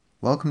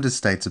Welcome to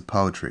States of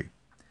Poetry.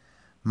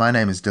 My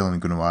name is Dylan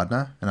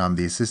Gunawardena and I'm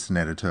the Assistant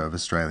Editor of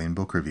Australian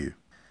Book Review.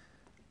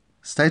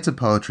 States of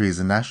Poetry is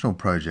a national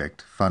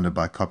project funded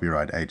by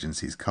Copyright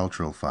Agency's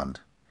Cultural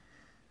Fund.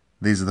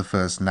 These are the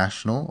first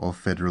national or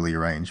federally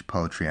arranged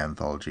poetry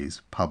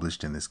anthologies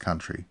published in this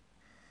country.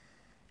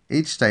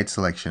 Each state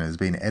selection has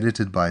been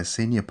edited by a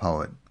senior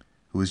poet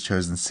who has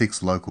chosen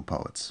 6 local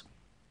poets.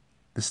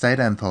 The state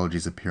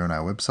anthologies appear on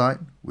our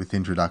website with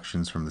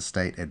introductions from the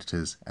state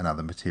editors and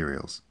other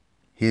materials.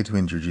 Here to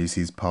introduce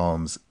his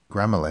poems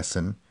Grammar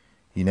Lesson,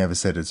 You Never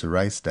Said It's a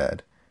Race,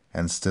 Dad,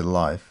 and Still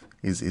Life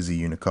is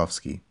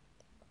Unikowski.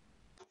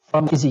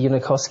 I'm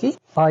Unikowski.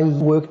 I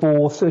worked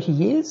for 30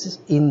 years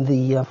in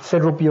the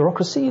federal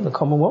bureaucracy in the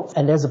Commonwealth,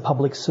 and as a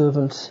public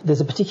servant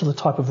there's a particular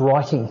type of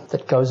writing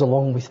that goes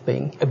along with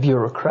being a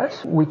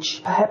bureaucrat,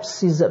 which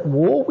perhaps is at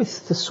war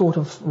with the sort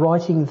of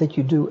writing that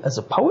you do as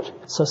a poet.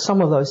 So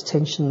some of those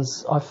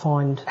tensions I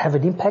find have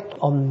an impact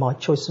on my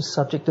choice of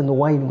subject and the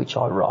way in which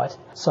I write.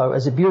 So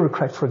as a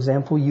bureaucrat, for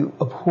example, you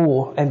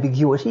abhor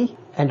ambiguity,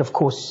 and of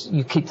course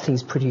you keep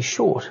things pretty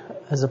short.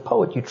 As a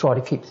poet you try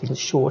to keep things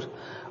short,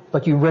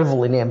 but you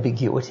revel in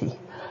ambiguity.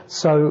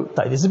 So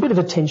there's a bit of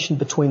a tension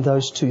between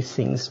those two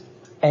things.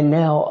 And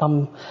now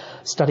I'm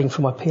studying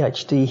for my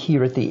PhD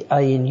here at the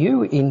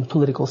ANU in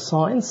political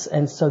science,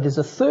 and so there's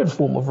a third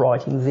form of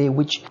writing there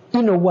which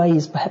in a way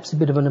is perhaps a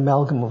bit of an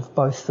amalgam of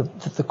both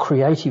the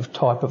creative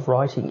type of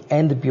writing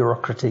and the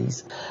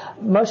bureaucraties.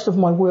 Most of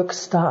my work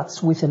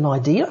starts with an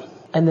idea,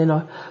 and then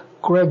I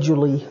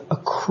gradually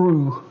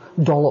accrue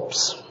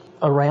dollops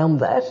around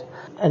that.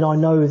 And I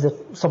know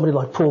that somebody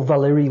like Paul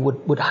Valéry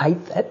would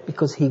hate that,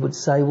 because he would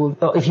say, well,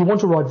 if you want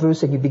to write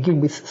verse and you begin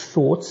with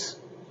thoughts,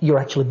 you're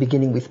actually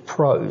beginning with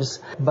prose.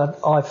 But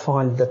I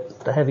find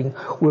that having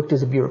worked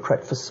as a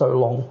bureaucrat for so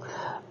long,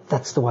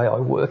 that's the way I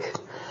work.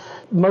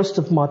 Most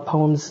of my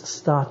poems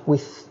start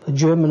with a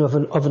germen of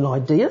an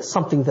idea,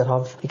 something that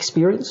I've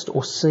experienced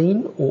or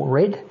seen or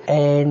read,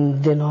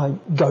 and then I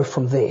go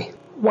from there.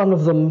 One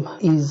of them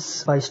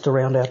is based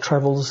around our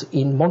travels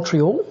in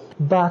Montreal,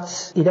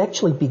 but it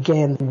actually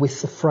began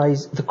with the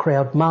phrase, "the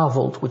crowd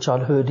marvelled," which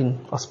I'd heard in,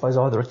 I suppose,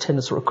 either a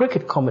tennis or a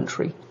cricket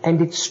commentary.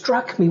 And it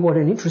struck me what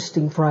an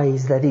interesting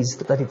phrase that is,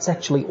 that it's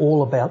actually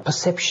all about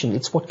perception.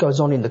 It's what goes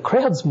on in the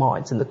crowd's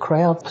minds and the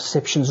crowd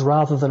perceptions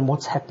rather than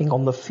what's happening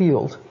on the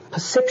field.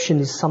 Perception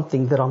is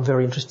something that I'm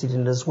very interested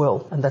in as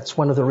well, and that's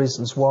one of the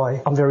reasons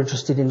why I'm very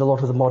interested in a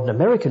lot of the modern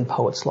American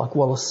poets like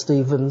Wallace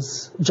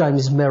Stevens,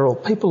 James Merrill,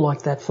 people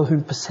like that for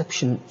whom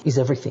perception is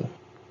everything.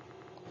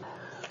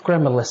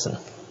 Grammar lesson.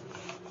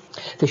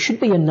 There should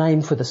be a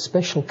name for the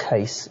special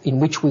case in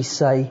which we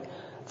say,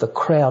 "the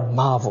crowd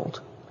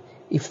marvelled."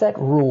 If that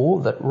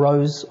roar that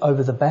rose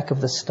over the back of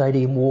the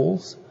stadium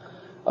walls,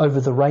 over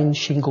the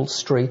rain-shingled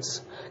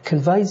streets,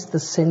 conveys the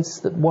sense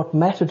that what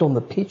mattered on the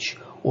pitch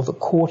or the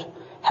court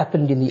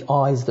happened in the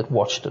eyes that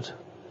watched it,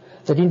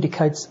 that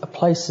indicates a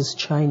place has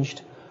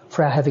changed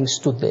for our having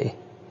stood there,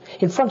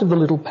 in front of the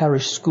little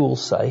parish school,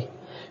 say,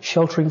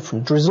 sheltering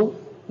from drizzle,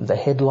 the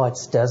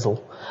headlights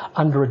dazzle,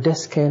 under a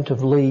descant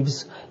of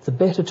leaves, the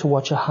better to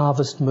watch a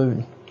harvest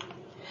moon.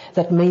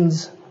 That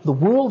means the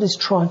world is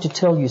trying to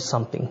tell you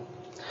something,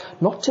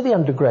 not to the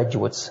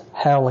undergraduates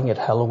howling at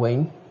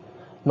Halloween,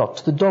 not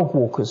to the dog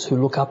walkers who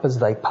look up as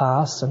they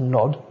pass and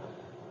nod,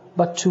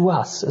 but to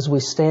us as we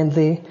stand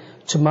there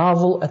to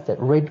marvel at that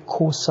red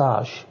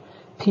corsage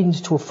pinned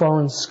to a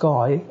foreign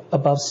sky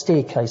above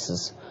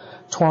staircases,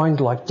 twined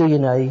like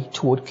DNA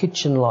toward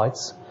kitchen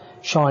lights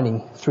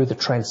shining through the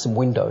transom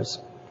windows.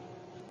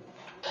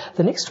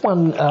 The next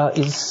one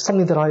is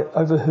something that I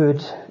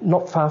overheard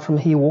not far from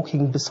here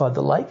walking beside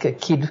the lake. A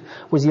kid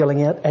was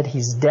yelling out at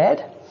his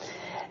dad,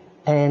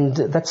 and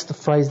that's the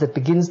phrase that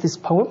begins this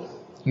poem.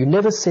 "You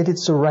never said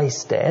it's a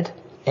race, Dad."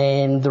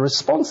 And the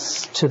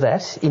response to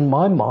that, in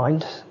my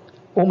mind,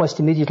 almost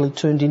immediately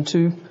turned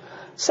into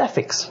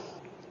sapphics.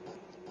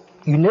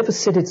 "You never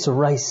said it's a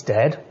race,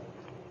 Dad."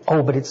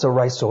 "Oh, but it's a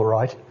race all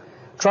right.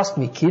 Trust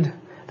me, kid,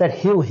 that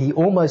hill he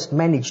almost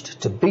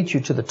managed to beat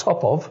you to the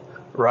top of."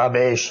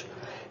 "Rubbish.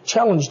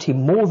 Challenged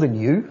him more than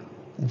you,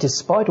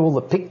 despite all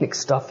the picnic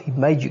stuff he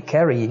made you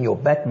carry in your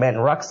Batman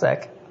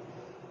rucksack.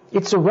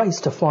 It's a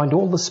race to find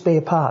all the spare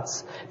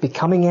parts,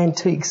 becoming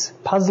antiques,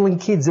 puzzling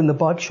kids in the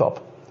bike shop,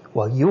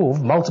 while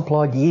you've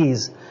multiplied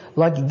years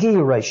like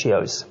gear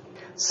ratios,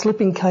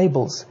 slipping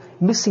cables,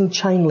 missing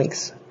chain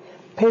links,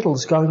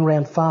 pedals going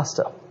round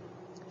faster.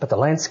 But the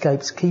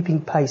landscape's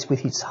keeping pace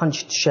with its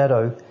hunched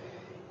shadow,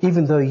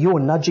 even though you're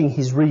nudging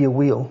his rear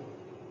wheel.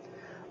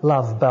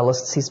 Love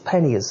ballasts his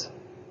panniers.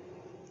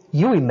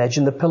 You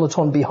imagine the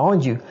peloton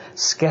behind you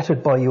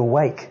scattered by your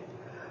wake,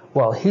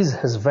 while his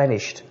has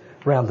vanished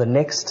round the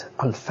next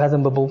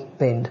unfathomable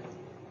bend.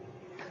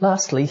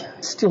 Lastly,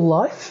 Still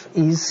Life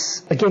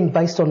is again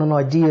based on an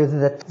idea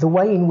that the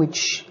way in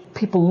which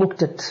people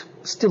looked at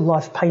still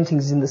life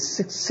paintings in the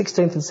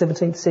 16th and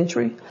 17th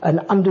century and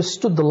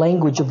understood the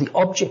language of the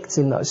objects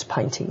in those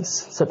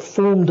paintings, so it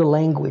formed a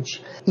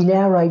language. In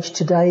our age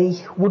today,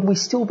 would we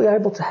still be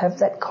able to have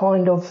that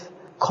kind of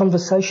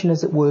conversation,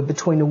 as it were,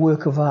 between a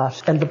work of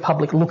art and the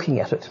public looking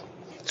at it.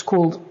 It's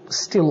called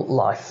Still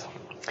Life.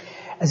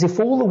 As if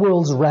all the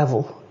world's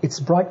ravel,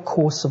 its bright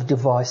course of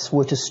device,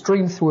 were to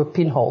stream through a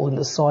pinhole in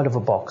the side of a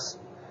box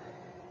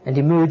and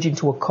emerge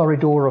into a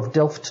corridor of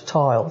Delft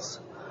tiles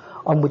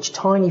on which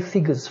tiny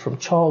figures from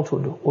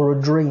childhood or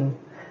a dream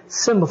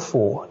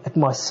semaphore at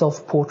my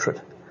self-portrait,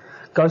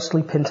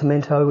 ghostly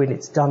pentimento in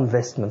its dun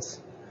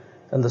vestments,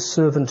 and the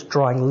servant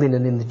drying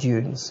linen in the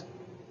dunes.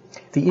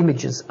 The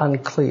images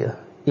unclear,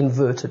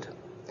 inverted.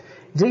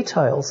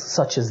 Details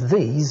such as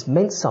these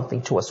meant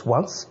something to us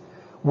once.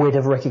 We'd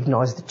have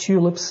recognised the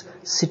tulips,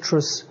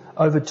 citrus,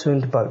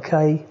 overturned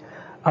bouquet,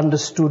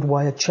 understood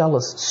why a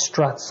cellist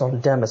struts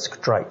on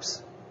damask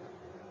drapes.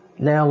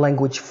 Now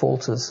language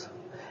falters.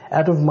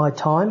 Out of my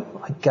time,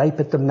 I gape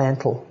at the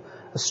mantle,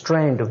 a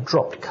strand of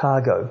dropped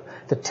cargo,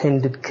 the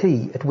tended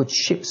key at which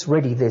ships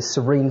ready their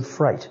serene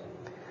freight.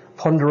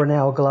 Ponder an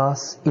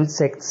hourglass,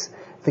 insects,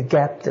 the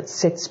gap that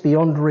sets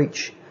beyond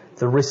reach,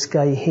 the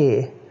risque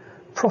hare,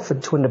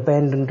 proffered to an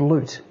abandoned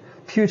lute,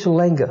 pewter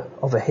languor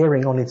of a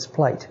herring on its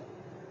plate,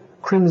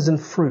 crimson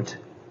fruit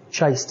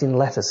chased in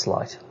lattice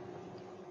light.